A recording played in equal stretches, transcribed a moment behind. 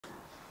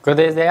Good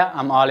day there,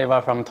 I'm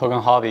Oliver from Token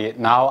Hobby.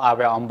 Now I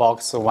will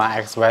unbox one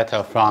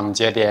excavator from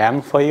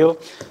JDM for you.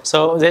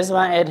 So this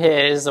one, it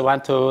is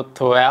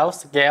 1:12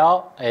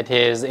 scale. It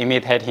is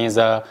imitating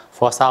the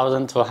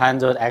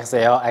 4200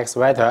 XL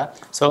excavator.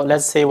 So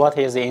let's see what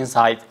is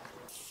inside.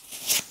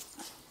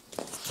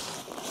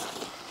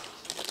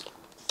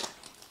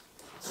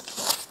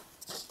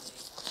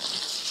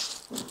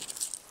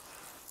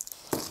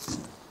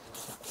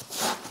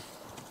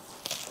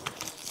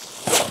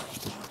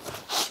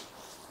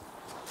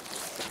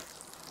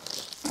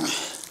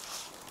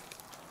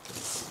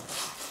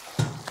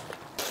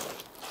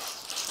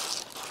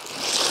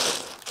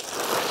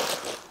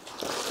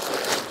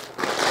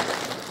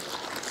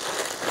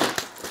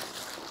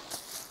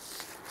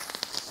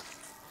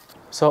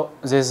 So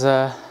this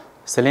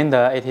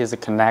cylinder, it is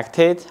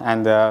connected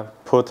and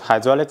put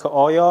hydraulic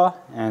oil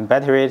and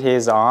battery it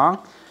is on.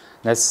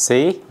 Let's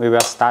see, we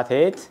will start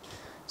it.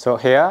 So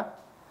here,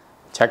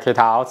 check it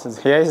out.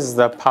 Here is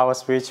the power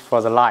switch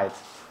for the light.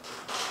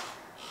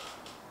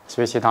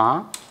 Switch it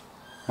on.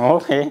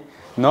 Okay,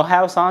 no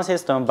have sound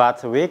system,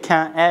 but we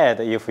can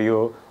add if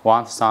you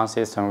want sound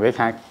system. We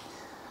can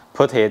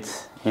put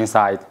it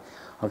inside.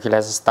 Okay,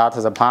 let's start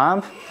the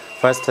pump.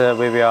 First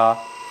we will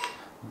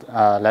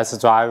let's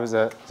drive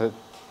the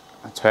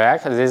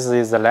track. This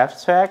is the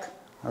left track,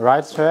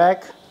 right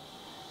track.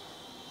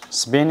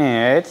 Spinning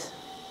it.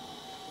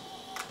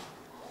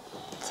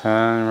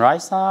 Turn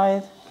right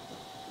side.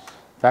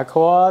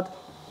 Backward.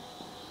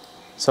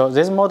 So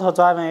this motor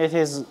driving, it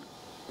is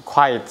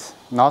quiet,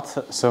 not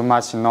so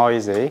much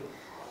noisy.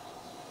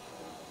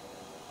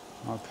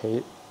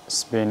 Okay,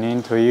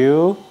 spinning to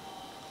you.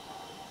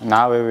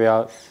 Now we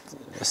will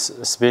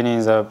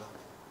spinning the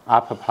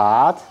upper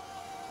part.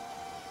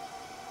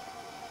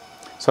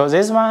 So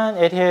this one,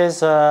 it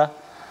is a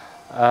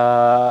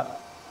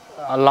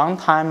long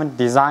time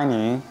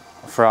designing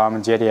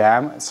from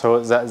JDM. So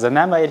the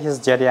number, it is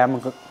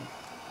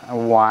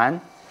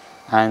JDM-1,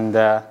 and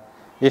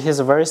it is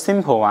a very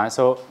simple one.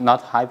 So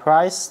not high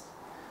price,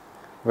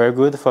 very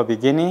good for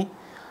beginning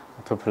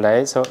to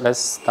play. So let's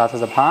start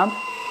the pump.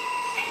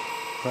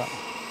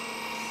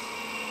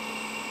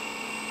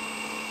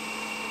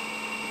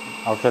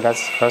 Okay,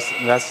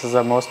 that's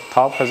the most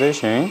top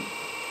position.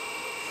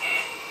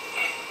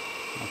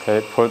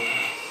 Okay, put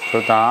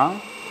down,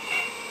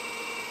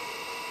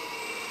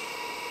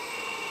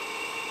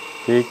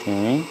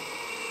 digging,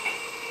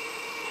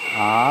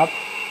 up,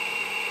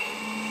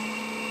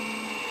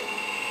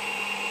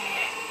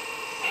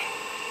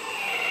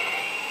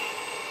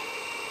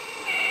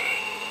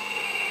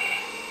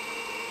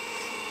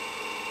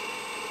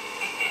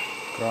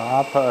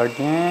 drop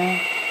again.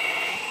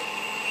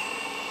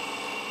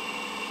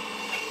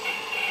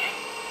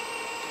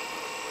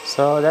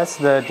 So that's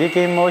the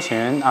digging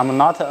motion. I'm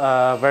not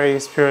a very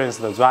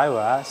experienced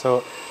driver,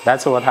 so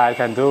that's what I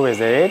can do with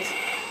it.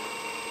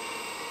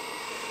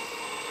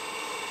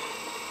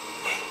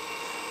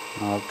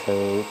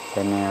 Okay,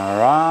 turning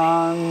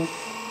around,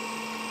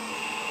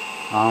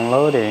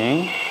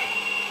 unloading.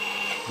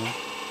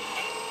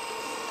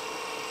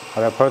 I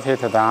will put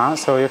it down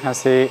so you can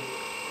see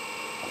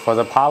for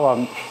the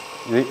power,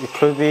 it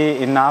could be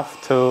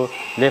enough to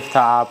lift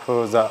up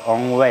the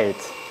own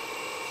weight.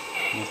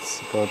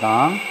 Let's go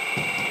down.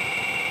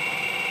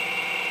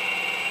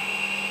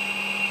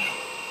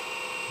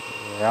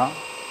 Yeah.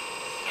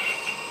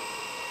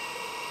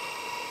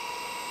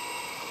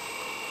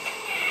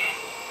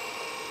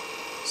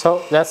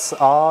 So that's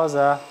all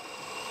the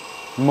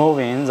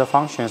moving, the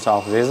functions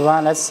of this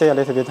one. Let's see a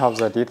little bit of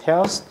the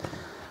details.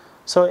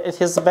 So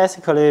it is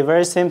basically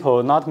very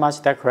simple, not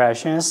much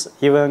decorations.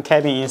 Even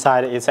cabin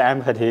inside is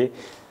empty.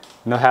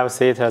 No have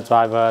seater,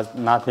 driver,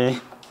 nothing.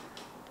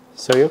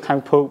 So you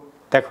can put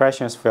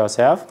decorations for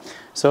yourself.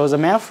 So the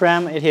main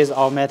frame, it is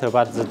all metal,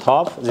 but the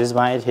top, this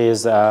one, it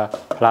is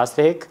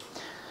plastic.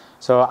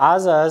 So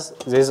others,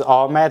 this is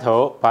all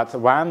metal, but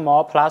one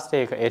more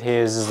plastic, it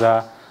is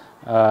the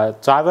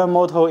driver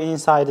motor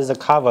inside the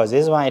cover.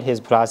 This one, it is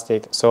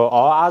plastic. So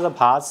all other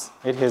parts,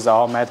 it is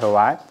all metal,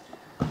 right?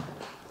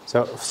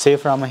 So see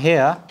from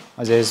here,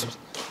 this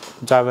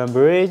driver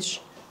bridge,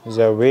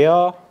 the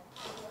wheel,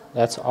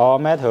 that's all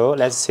metal.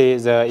 Let's see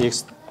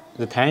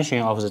the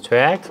tension of the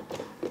track.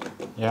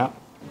 Yeah.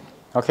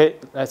 Okay,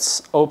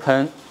 let's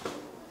open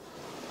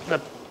the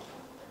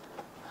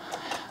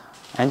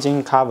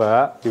engine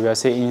cover. You will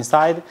see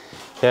inside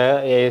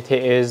here it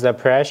is the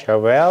pressure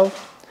valve.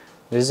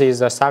 This is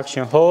the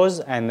suction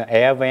hose and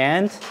air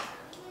vent.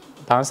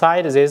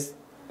 Downside,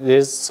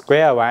 this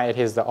square one, it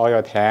is the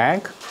oil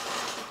tank.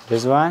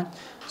 This one.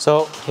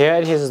 So here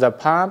it is the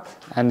pump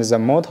and the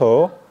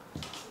motor.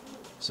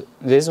 So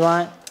this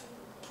one,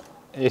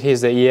 it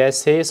is the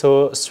ESC.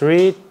 So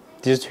 3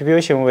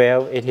 distribution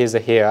valve, it is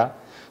here.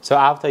 So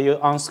after you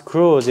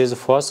unscrew this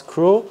 4th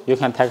screw, you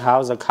can take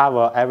out the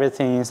cover.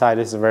 Everything inside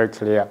is very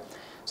clear.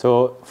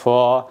 So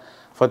for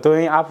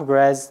doing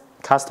upgrades,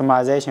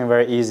 customization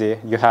very easy.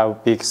 You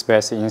have big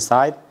space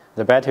inside.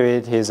 The battery,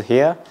 it is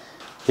here.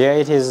 Here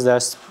it is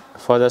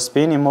for the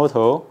spinning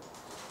motor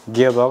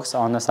gearbox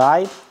on the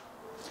side.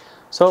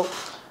 So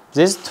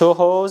These two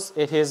holes,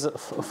 it is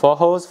 4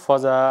 holes for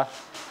the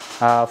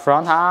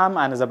front arm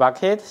and the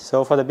bucket.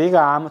 So for the big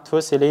arm,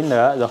 2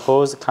 cylinder, the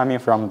holes coming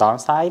from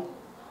downside.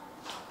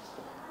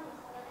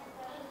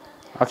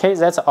 Okay,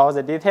 that's all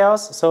the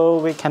details. So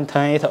we can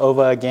turn it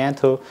over again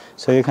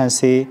so you can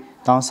see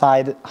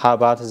downside. How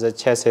about the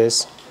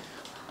chassis,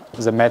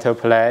 the metal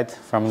plate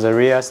from the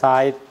rear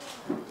side.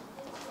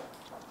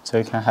 So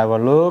you can have a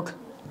look.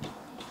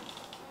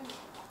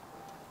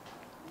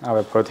 I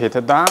will put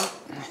it down.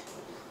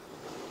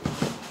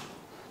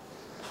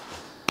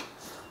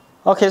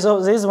 Okay, so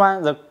this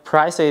one, the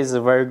price is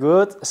very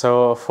good.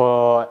 So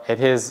for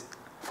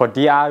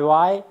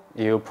DIY,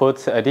 you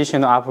put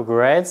additional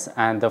upgrades,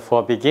 and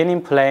for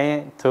beginning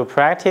playing to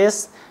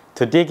practice,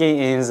 to digging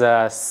in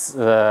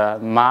the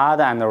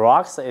mud and the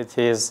rocks, it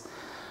is,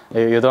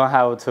 you don't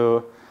have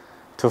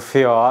to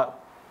feel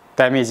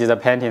damage the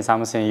painting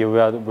something. You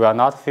will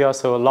not feel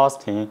so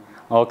lost in.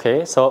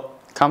 Okay, so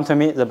come to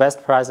me, the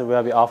best price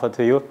will be offered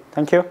to you.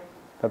 Thank you.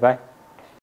 Bye-bye.